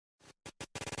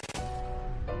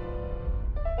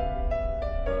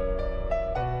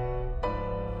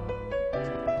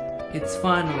It's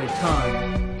finally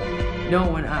time. No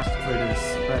one asked for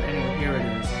this, but anyway, here it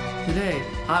is. Today,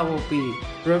 I will be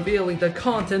revealing the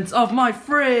contents of my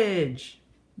fridge!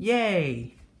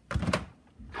 Yay!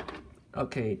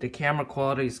 Okay, the camera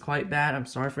quality is quite bad. I'm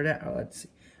sorry for that. Let's see.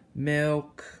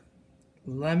 Milk,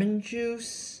 lemon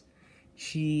juice,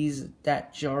 cheese,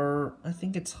 that jar, I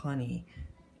think it's honey,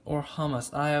 or hummus.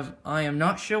 I am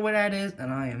not sure what that is,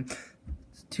 and I am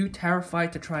too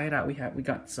terrified to try it out. We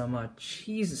got some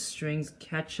cheese strings,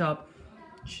 ketchup,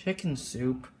 chicken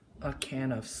soup, a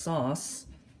can of sauce,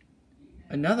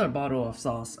 another bottle of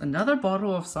sauce, and another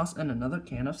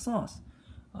can of sauce.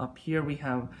 Up here we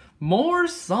have more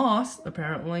sauce,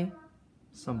 apparently,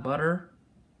 some butter,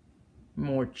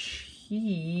 more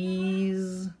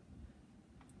cheese,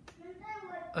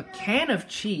 a can of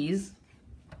cheese,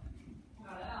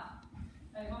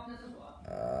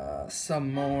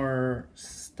 some more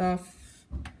stuff,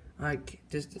 like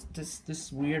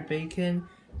this weird bacon,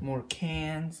 more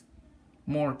cans,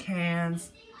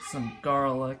 some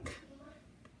garlic,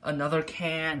 another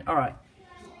can. Alright.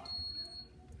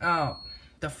 Oh,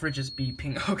 the fridge is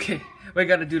beeping. Okay, we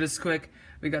gotta do this quick.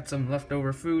 We got some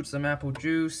leftover food, some apple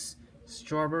juice,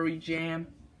 strawberry jam,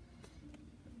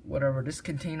 whatever this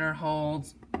container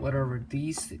holds, whatever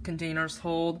these containers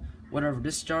hold, whatever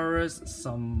this jar is,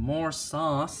 some more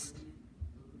sauce.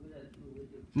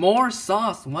 More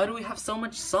sauce! Why do we have so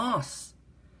much sauce?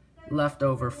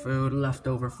 Leftover food,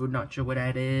 not sure what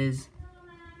that is.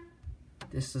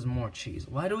 This is more cheese.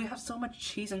 Why do we have so much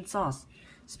cheese and sauce?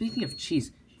 Speaking of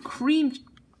cheese, cream...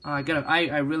 I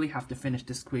really have to finish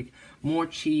this quick. More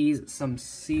cheese, some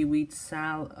seaweed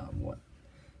salad,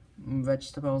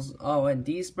 vegetables. Oh, and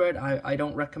these bread, I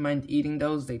don't recommend eating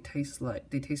those. They taste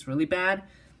really bad.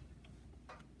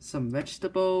 Some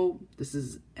vegetable. This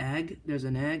is egg. There's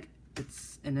an egg.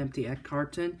 It's an empty egg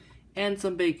carton. And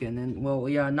some bacon. And well,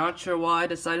 yeah, not sure why I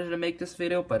decided to make this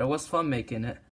video, but it was fun making it.